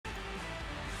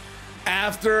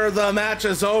After the match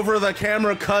is over, the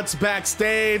camera cuts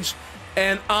backstage,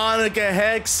 and Annika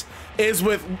Hex is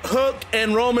with Hook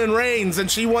and Roman Reigns, and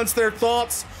she wants their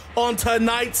thoughts on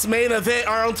tonight's main event,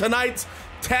 or on tonight's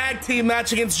tag team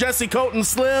match against Jesse Colt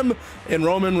Slim. And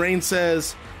Roman Reigns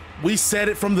says, "We said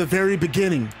it from the very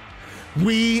beginning.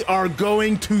 We are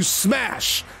going to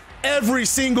smash every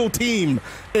single team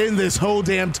in this whole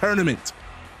damn tournament."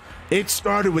 It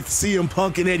started with CM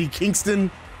Punk and Eddie Kingston.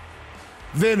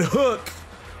 Then Hook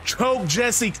choked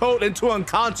Jesse Colt into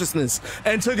unconsciousness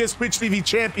and took his Twitch TV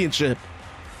championship.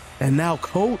 And now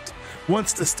Colt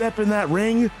wants to step in that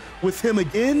ring with him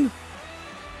again?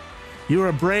 You're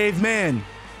a brave man.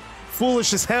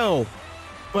 Foolish as hell,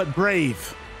 but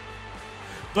brave.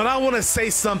 But I want to say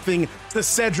something to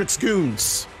Cedric's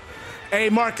goons. Hey,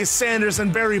 Marcus Sanders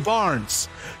and Barry Barnes,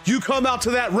 you come out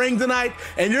to that ring tonight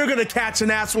and you're going to catch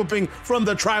an ass whooping from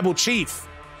the tribal chief.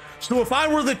 So if I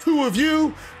were the two of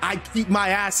you, I'd keep my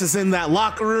asses in that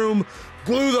locker room,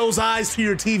 glue those eyes to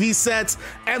your TV sets,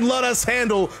 and let us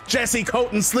handle Jesse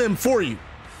Colt Slim for you.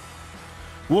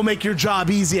 We'll make your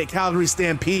job easy at Calgary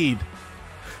Stampede.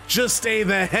 Just stay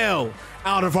the hell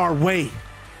out of our way.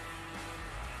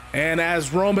 And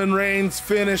as Roman Reigns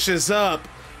finishes up,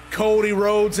 Cody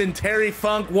Rhodes and Terry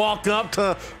Funk walk up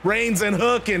to Reigns and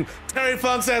Hook, and Terry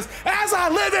Funk says, "As I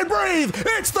live and breathe,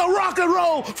 it's the Rock and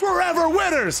Roll Forever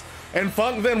winners." And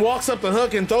Funk then walks up to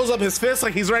Hook and throws up his fist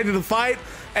like he's ready to fight.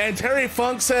 And Terry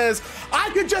Funk says, "I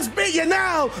could just beat you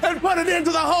now and put it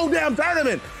into the whole damn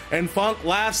tournament." And Funk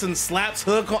laughs and slaps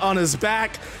Hook on his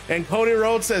back. And Cody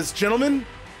Rhodes says, "Gentlemen,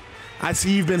 I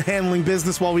see you've been handling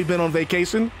business while we've been on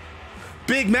vacation.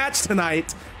 Big match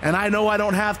tonight, and I know I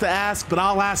don't have to ask, but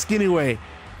I'll ask anyway.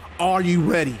 Are you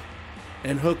ready?"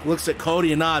 And Hook looks at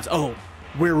Cody and nods. "Oh,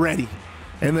 we're ready."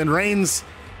 And then Reigns,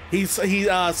 he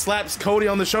slaps Cody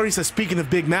on the shoulder. He says, "Speaking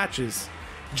of big matches,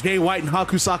 Jay White and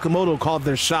Haku Sakamoto called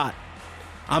their shot.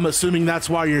 I'm assuming that's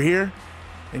why you're here?"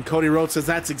 And Cody Rhodes says,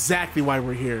 "That's exactly why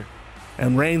we're here."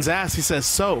 And Reigns asks, he says,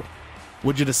 "So,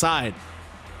 what'd you decide?"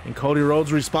 And Cody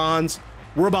Rhodes responds,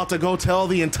 "We're about to go tell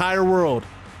the entire world.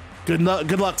 Good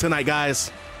luck tonight,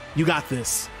 guys. You got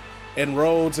this." And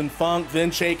Rhodes and Funk then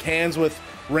shake hands with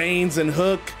Reigns and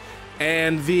Hook,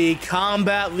 and the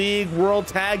Combat League World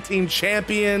Tag Team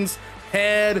Champions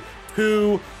head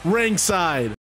to ringside.